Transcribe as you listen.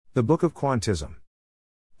The Book of Quantism.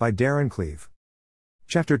 By Darren Cleave.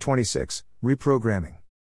 Chapter 26, Reprogramming.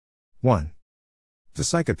 1.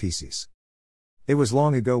 Vesica-Pisces. It was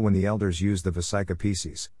long ago when the elders used the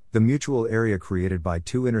Vesica-Pisces, the mutual area created by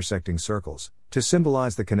two intersecting circles, to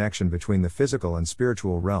symbolize the connection between the physical and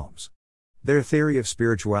spiritual realms. Their theory of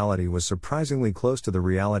spirituality was surprisingly close to the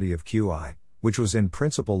reality of Qi, which was in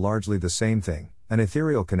principle largely the same thing, an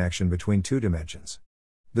ethereal connection between two dimensions.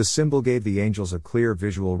 The symbol gave the angels a clear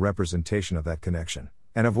visual representation of that connection,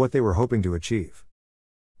 and of what they were hoping to achieve.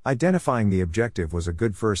 Identifying the objective was a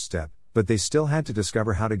good first step, but they still had to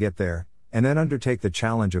discover how to get there, and then undertake the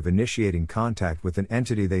challenge of initiating contact with an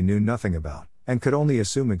entity they knew nothing about, and could only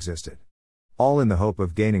assume existed. All in the hope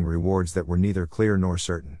of gaining rewards that were neither clear nor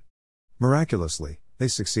certain. Miraculously, they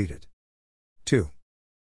succeeded. 2.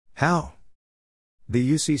 How? The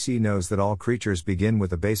UCC knows that all creatures begin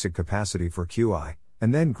with a basic capacity for Qi,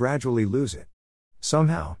 and then gradually lose it.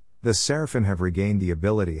 Somehow, the seraphim have regained the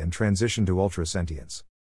ability and transitioned to Ultra-Sentience.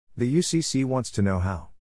 The UCC wants to know how.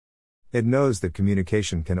 It knows that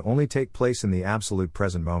communication can only take place in the absolute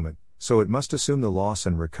present moment, so it must assume the loss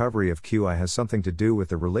and recovery of Qi has something to do with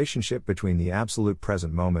the relationship between the absolute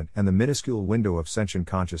present moment and the minuscule window of sentient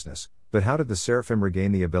consciousness. But how did the seraphim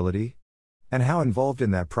regain the ability? And how involved in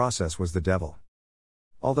that process was the devil?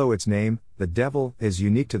 Although its name, the devil, is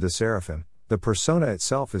unique to the seraphim, the persona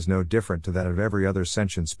itself is no different to that of every other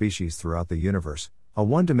sentient species throughout the universe, a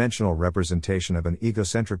one-dimensional representation of an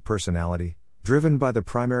egocentric personality, driven by the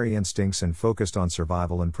primary instincts and focused on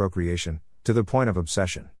survival and procreation, to the point of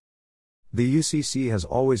obsession. The UCC has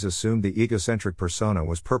always assumed the egocentric persona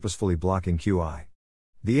was purposefully blocking Qi.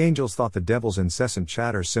 The angels thought the devil's incessant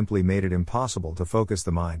chatter simply made it impossible to focus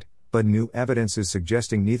the mind, but new evidence is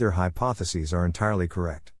suggesting neither hypotheses are entirely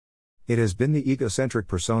correct. It has been the egocentric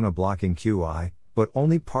persona blocking Qi, but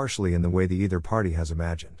only partially in the way the either party has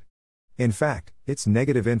imagined. In fact, its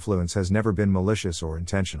negative influence has never been malicious or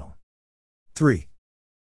intentional. 3.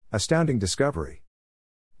 Astounding discovery.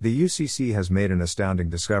 The UCC has made an astounding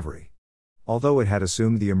discovery. Although it had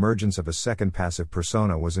assumed the emergence of a second passive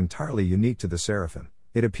persona was entirely unique to the seraphim,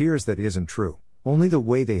 it appears that isn't true, only the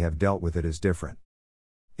way they have dealt with it is different.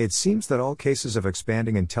 It seems that all cases of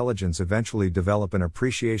expanding intelligence eventually develop an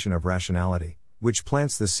appreciation of rationality, which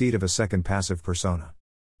plants the seed of a second passive persona.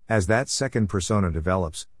 As that second persona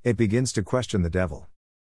develops, it begins to question the devil.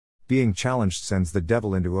 Being challenged sends the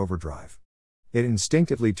devil into overdrive. It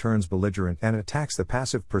instinctively turns belligerent and attacks the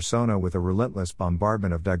passive persona with a relentless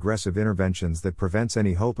bombardment of digressive interventions that prevents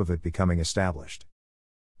any hope of it becoming established.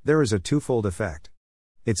 There is a twofold effect.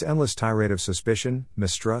 Its endless tirade of suspicion,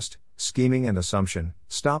 mistrust, scheming and assumption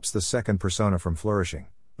stops the second persona from flourishing,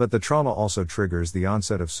 but the trauma also triggers the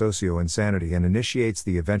onset of socio-insanity and initiates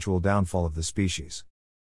the eventual downfall of the species.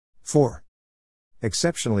 4.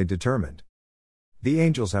 Exceptionally determined. The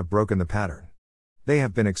angels have broken the pattern. They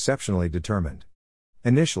have been exceptionally determined.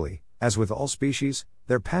 Initially, as with all species,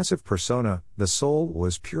 their passive persona, the soul,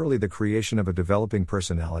 was purely the creation of a developing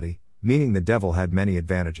personality, meaning the devil had many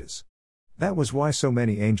advantages. That was why so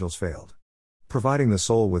many angels failed. Providing the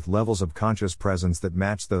soul with levels of conscious presence that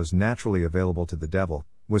matched those naturally available to the devil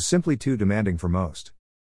was simply too demanding for most.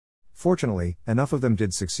 Fortunately, enough of them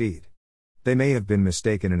did succeed. They may have been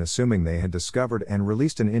mistaken in assuming they had discovered and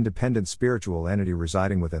released an independent spiritual entity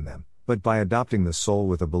residing within them, but by adopting the soul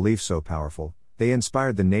with a belief so powerful, they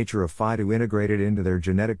inspired the Nature of Phi to integrate it into their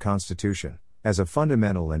genetic constitution, as a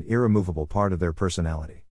fundamental and irremovable part of their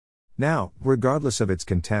personality. Now, regardless of its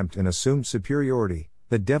contempt and assumed superiority,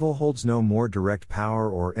 the devil holds no more direct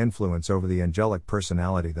power or influence over the angelic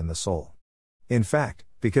personality than the soul. In fact,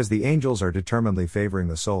 because the angels are determinedly favoring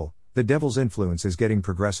the soul, the devil's influence is getting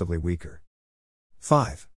progressively weaker.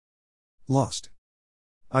 5. Lost.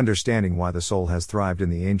 Understanding why the soul has thrived in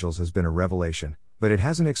the angels has been a revelation, but it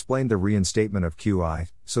hasn't explained the reinstatement of Qi,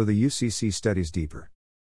 so the UCC studies deeper.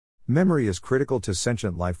 Memory is critical to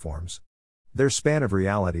sentient lifeforms. Their span of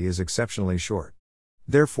reality is exceptionally short.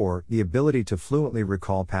 Therefore, the ability to fluently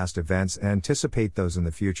recall past events and anticipate those in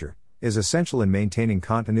the future is essential in maintaining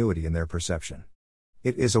continuity in their perception.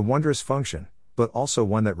 It is a wondrous function, but also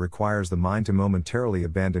one that requires the mind to momentarily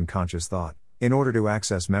abandon conscious thought in order to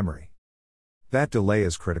access memory. That delay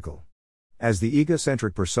is critical. As the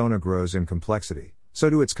egocentric persona grows in complexity, so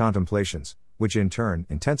do its contemplations, which in turn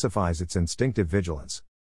intensifies its instinctive vigilance.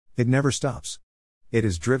 It never stops. It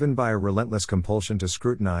is driven by a relentless compulsion to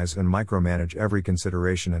scrutinize and micromanage every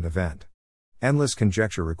consideration and event. Endless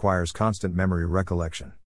conjecture requires constant memory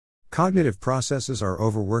recollection. Cognitive processes are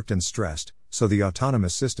overworked and stressed, so the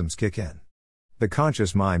autonomous systems kick in. The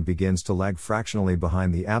conscious mind begins to lag fractionally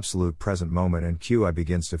behind the absolute present moment and Qi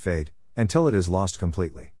begins to fade, until it is lost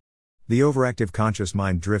completely. The overactive conscious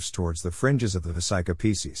mind drifts towards the fringes of the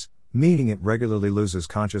psychophysis, meaning it regularly loses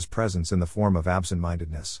conscious presence in the form of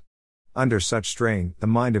absent-mindedness. Under such strain, the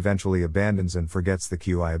mind eventually abandons and forgets the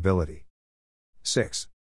QI ability. 6.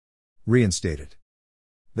 Reinstated.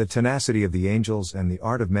 The tenacity of the angels and the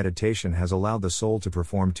art of meditation has allowed the soul to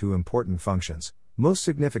perform two important functions, most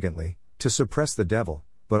significantly, to suppress the devil,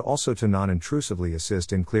 but also to non-intrusively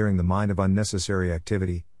assist in clearing the mind of unnecessary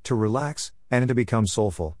activity, to relax, and to become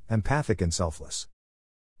soulful, empathic and selfless.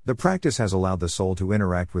 The practice has allowed the soul to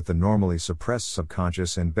interact with the normally suppressed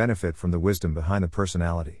subconscious and benefit from the wisdom behind the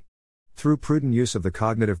personality. Through prudent use of the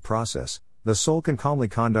cognitive process, the soul can calmly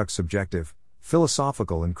conduct subjective,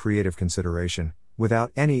 philosophical and creative consideration,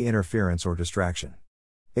 without any interference or distraction.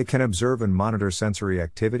 It can observe and monitor sensory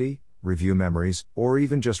activity, review memories, or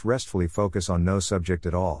even just restfully focus on no subject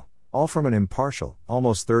at all from an impartial,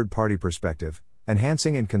 almost third-party perspective,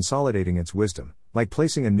 enhancing and consolidating its wisdom, like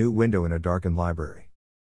placing a new window in a darkened library.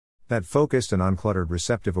 That focused and uncluttered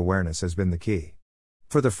receptive awareness has been the key.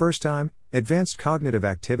 For the first time, advanced cognitive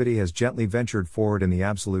activity has gently ventured forward in the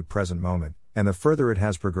absolute present moment, and the further it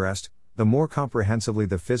has progressed, the more comprehensively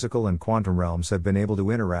the physical and quantum realms have been able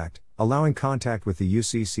to interact, allowing contact with the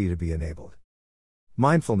UCC to be enabled.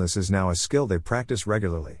 Mindfulness is now a skill they practice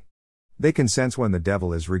regularly. They can sense when the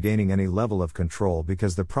devil is regaining any level of control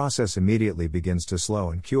because the process immediately begins to slow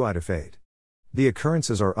and QI to fade. The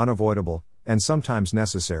occurrences are unavoidable, and sometimes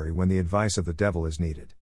necessary when the advice of the devil is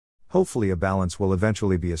needed. Hopefully a balance will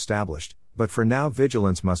eventually be established, but for now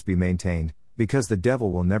vigilance must be maintained, because the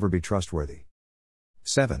devil will never be trustworthy.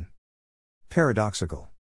 7. Paradoxical.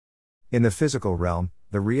 In the physical realm,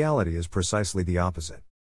 the reality is precisely the opposite.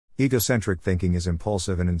 Egocentric thinking is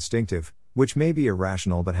impulsive and instinctive, which may be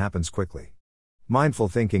irrational but happens quickly. Mindful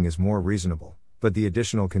thinking is more reasonable, but the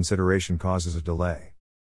additional consideration causes a delay.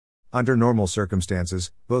 Under normal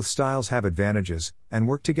circumstances, both styles have advantages, and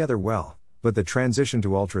work together well, but the transition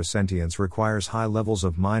to ultra-sentience requires high levels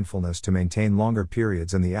of mindfulness to maintain longer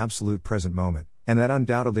periods in the absolute present moment, and that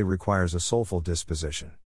undoubtedly requires a soulful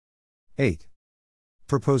disposition. 8.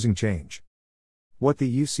 Proposing change. What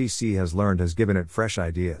the UCC has learned has given it fresh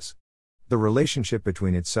ideas. The relationship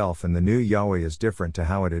between itself and the new Yahweh is different to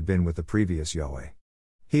how it had been with the previous Yahweh.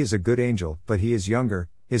 He is a good angel, but he is younger,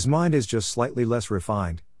 his mind is just slightly less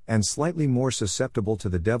refined, and slightly more susceptible to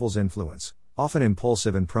the devil's influence, often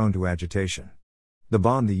impulsive and prone to agitation. The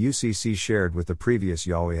bond the UCC shared with the previous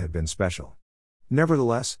Yahweh had been special.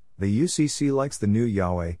 Nevertheless, the UCC likes the new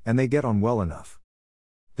Yahweh, and they get on well enough.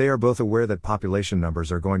 They are both aware that population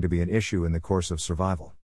numbers are going to be an issue in the course of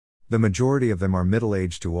survival. The majority of them are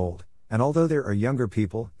middle-aged to old, and although there are younger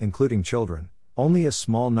people, including children, only a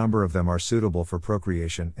small number of them are suitable for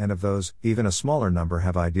procreation, and of those, even a smaller number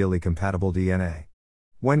have ideally compatible DNA.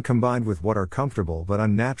 When combined with what are comfortable but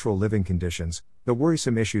unnatural living conditions, the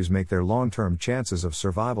worrisome issues make their long-term chances of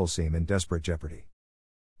survival seem in desperate jeopardy.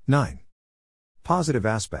 9. Positive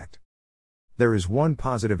aspect. There is one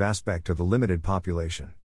positive aspect of the limited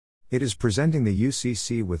population. It is presenting the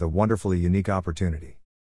UCC with a wonderfully unique opportunity.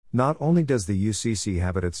 Not only does the UCC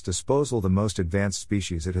have at its disposal the most advanced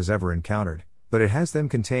species it has ever encountered, but it has them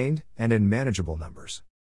contained, and in manageable numbers.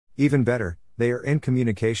 Even better, they are in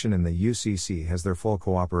communication and the UCC has their full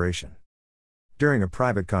cooperation. During a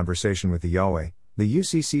private conversation with the Yahweh, the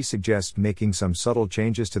UCC suggests making some subtle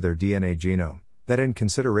changes to their DNA genome, that in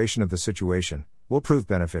consideration of the situation, will prove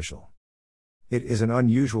beneficial. It is an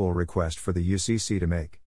unusual request for the UCC to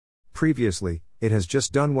make. Previously, it has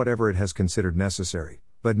just done whatever it has considered necessary,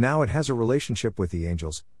 but now it has a relationship with the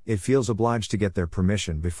angels, it feels obliged to get their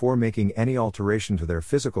permission before making any alteration to their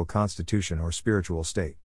physical constitution or spiritual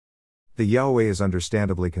state. The Yahweh is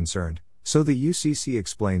understandably concerned, so the UCC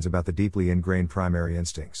explains about the deeply ingrained primary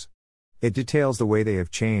instincts. It details the way they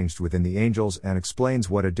have changed within the angels and explains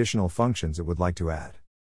what additional functions it would like to add.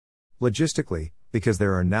 Logistically, because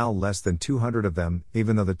there are now less than 200 of them,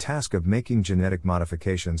 even though the task of making genetic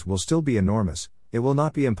modifications will still be enormous, it will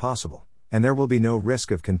not be impossible, and there will be no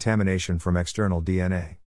risk of contamination from external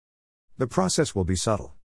DNA. The process will be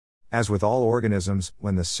subtle. As with all organisms,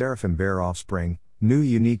 when the seraphim bear offspring, new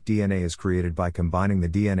unique DNA is created by combining the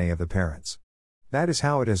DNA of the parents. That is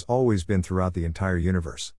how it has always been throughout the entire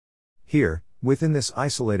universe. Here, within this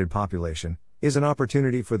isolated population, is an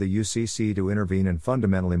opportunity for the UCC to intervene and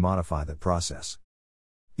fundamentally modify that process.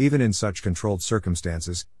 Even in such controlled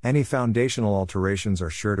circumstances, any foundational alterations are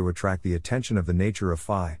sure to attract the attention of the Nature of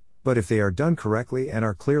Phi, but if they are done correctly and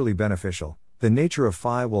are clearly beneficial, the Nature of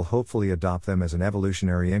Phi will hopefully adopt them as an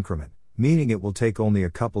evolutionary increment, meaning it will take only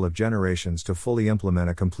a couple of generations to fully implement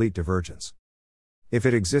a complete divergence. If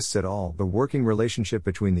it exists at all, the working relationship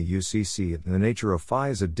between the UCC and the nature of Phi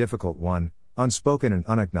is a difficult one, unspoken and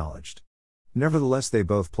unacknowledged. Nevertheless, they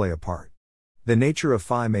both play a part. The nature of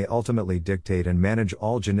Phi may ultimately dictate and manage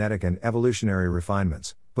all genetic and evolutionary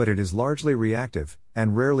refinements, but it is largely reactive,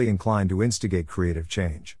 and rarely inclined to instigate creative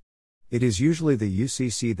change. It is usually the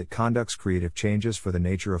UCC that conducts creative changes for the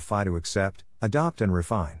nature of Phi to accept, adopt and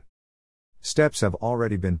refine. Steps have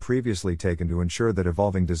already been previously taken to ensure that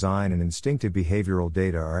evolving design and instinctive behavioral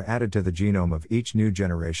data are added to the genome of each new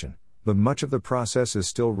generation, but much of the process is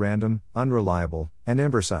still random, unreliable, and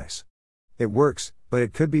imprecise. It works, but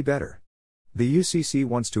it could be better. The UCC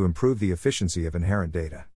wants to improve the efficiency of inherent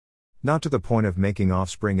data. Not to the point of making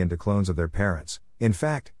offspring into clones of their parents, in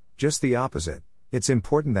fact, just the opposite. It's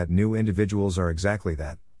important that new individuals are exactly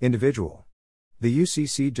that, individual. The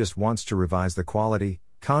UCC just wants to revise the quality,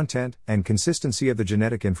 content, and consistency of the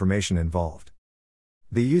genetic information involved.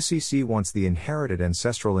 The UCC wants the inherited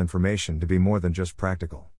ancestral information to be more than just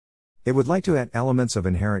practical. It would like to add elements of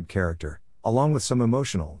inherent character, along with some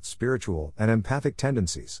emotional, spiritual, and empathic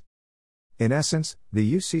tendencies. In essence,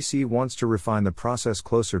 the UCC wants to refine the process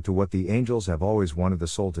closer to what the angels have always wanted the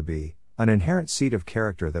soul to be, an inherent seed of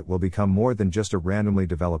character that will become more than just a randomly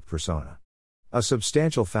developed persona. A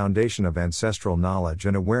substantial foundation of ancestral knowledge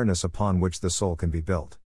and awareness upon which the soul can be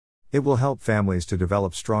built. It will help families to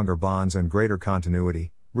develop stronger bonds and greater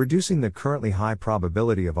continuity, reducing the currently high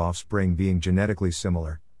probability of offspring being genetically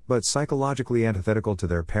similar, but psychologically antithetical to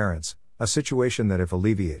their parents, a situation that, if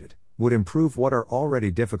alleviated, would improve what are already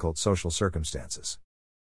difficult social circumstances.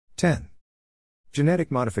 10. Genetic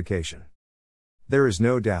modification. There is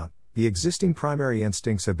no doubt, the existing primary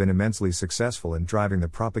instincts have been immensely successful in driving the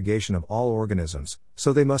propagation of all organisms,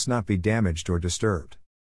 so they must not be damaged or disturbed.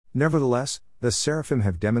 Nevertheless, the seraphim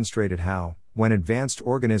have demonstrated how, when advanced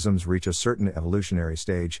organisms reach a certain evolutionary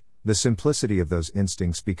stage, the simplicity of those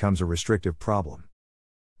instincts becomes a restrictive problem.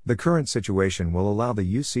 The current situation will allow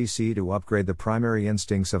the UCC to upgrade the primary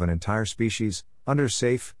instincts of an entire species, under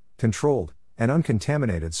safe, controlled, and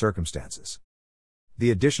uncontaminated circumstances. The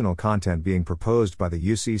additional content being proposed by the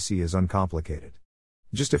UCC is uncomplicated.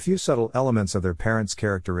 Just a few subtle elements of their parents'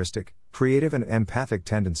 characteristic, creative and empathic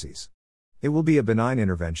tendencies. It will be a benign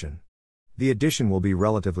intervention. The addition will be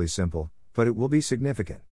relatively simple, but it will be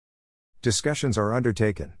significant. Discussions are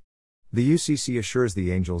undertaken. The UCC assures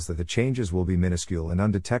the angels that the changes will be minuscule and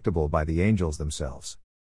undetectable by the angels themselves.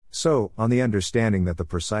 So, on the understanding that the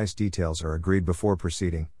precise details are agreed before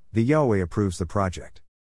proceeding, the Yahweh approves the project.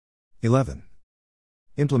 11.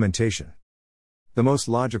 Implementation. The most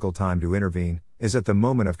logical time to intervene is at the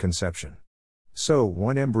moment of conception. So,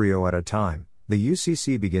 one embryo at a time, the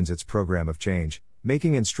UCC begins its program of change,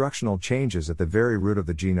 making instructional changes at the very root of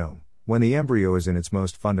the genome, when the embryo is in its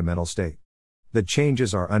most fundamental state. The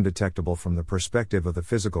changes are undetectable from the perspective of the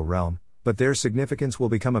physical realm, but their significance will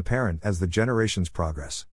become apparent as the generations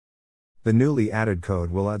progress. The newly added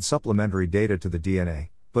code will add supplementary data to the DNA,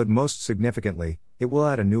 but most significantly, it will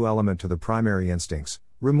add a new element to the primary instincts,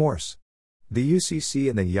 remorse. The UCC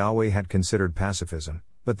and the Yahweh had considered pacifism,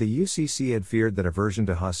 but the UCC had feared that aversion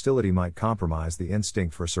to hostility might compromise the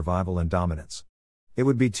instinct for survival and dominance. It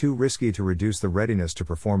would be too risky to reduce the readiness to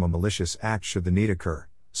perform a malicious act should the need occur,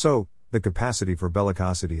 so, the capacity for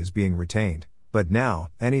bellicosity is being retained, but now,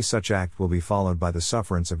 any such act will be followed by the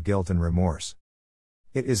sufferance of guilt and remorse.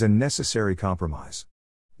 It is a necessary compromise.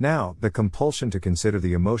 Now, the compulsion to consider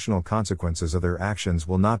the emotional consequences of their actions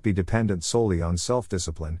will not be dependent solely on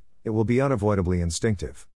self-discipline, it will be unavoidably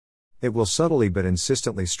instinctive. It will subtly but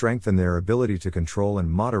insistently strengthen their ability to control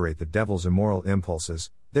and moderate the devil's immoral impulses,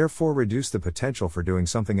 therefore reduce the potential for doing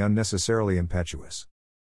something unnecessarily impetuous.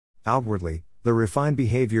 Outwardly, the refined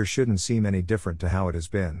behavior shouldn't seem any different to how it has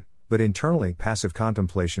been, but internally passive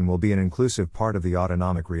contemplation will be an inclusive part of the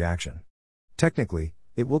autonomic reaction. Technically,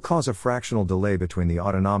 it will cause a fractional delay between the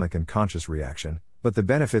autonomic and conscious reaction, but the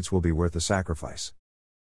benefits will be worth the sacrifice.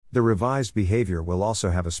 The revised behavior will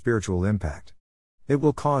also have a spiritual impact. It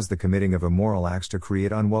will cause the committing of immoral acts to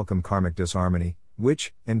create unwelcome karmic disharmony,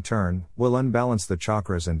 which, in turn, will unbalance the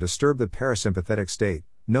chakras and disturb the parasympathetic state,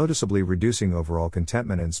 noticeably reducing overall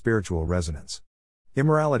contentment and spiritual resonance.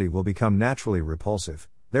 Immorality will become naturally repulsive,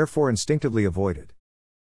 therefore instinctively avoided.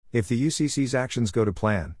 If the UCC's actions go to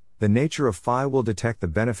plan, the nature of Phi will detect the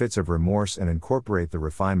benefits of remorse and incorporate the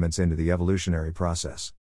refinements into the evolutionary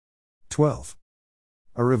process. 12.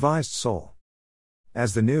 A revised soul.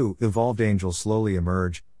 As the new, evolved angels slowly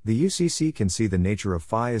emerge, the UCC can see the nature of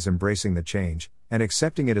Phi as embracing the change, and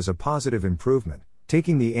accepting it as a positive improvement,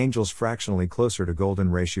 taking the angels fractionally closer to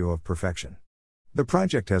golden ratio of perfection. The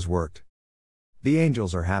project has worked. The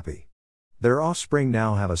angels are happy. Their offspring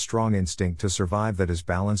now have a strong instinct to survive that is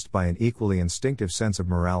balanced by an equally instinctive sense of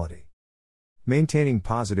morality. Maintaining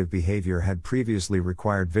positive behavior had previously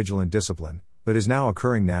required vigilant discipline, but is now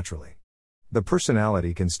occurring naturally. The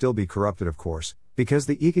personality can still be corrupted, of course, because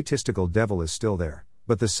the egotistical devil is still there,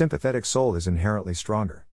 but the sympathetic soul is inherently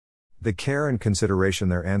stronger. The care and consideration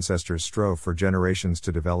their ancestors strove for generations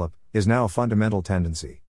to develop is now a fundamental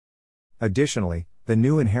tendency. Additionally, the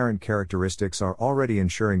new inherent characteristics are already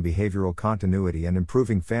ensuring behavioral continuity and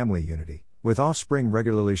improving family unity, with offspring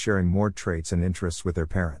regularly sharing more traits and interests with their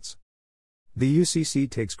parents. The UCC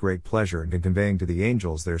takes great pleasure in conveying to the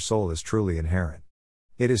angels their soul is truly inherent.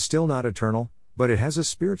 It is still not eternal, but it has a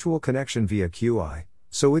spiritual connection via QI,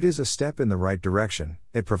 so it is a step in the right direction.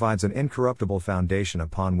 It provides an incorruptible foundation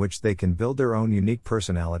upon which they can build their own unique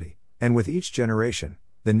personality, and with each generation,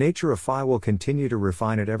 the nature of Phi will continue to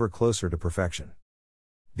refine it ever closer to perfection.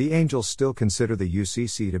 The angels still consider the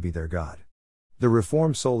UCC to be their God. The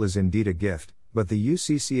reformed soul is indeed a gift, but the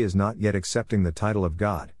UCC is not yet accepting the title of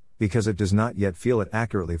God, because it does not yet feel it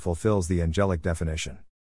accurately fulfills the angelic definition.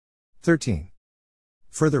 13.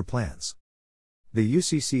 Further plans. The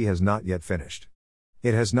UCC has not yet finished.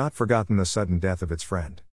 It has not forgotten the sudden death of its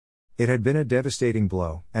friend. It had been a devastating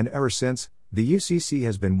blow, and ever since, the UCC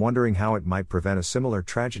has been wondering how it might prevent a similar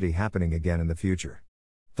tragedy happening again in the future.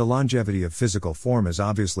 The longevity of physical form is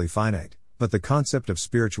obviously finite, but the concept of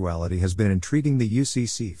spirituality has been intriguing the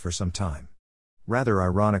UCC for some time. Rather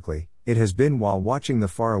ironically, it has been while watching the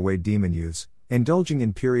faraway demon youths, indulging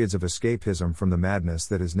in periods of escapism from the madness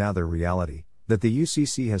that is now their reality, that the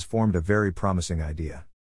UCC has formed a very promising idea.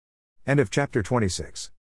 End of chapter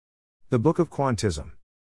 26. The Book of Quantism.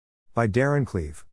 By Darren Cleave.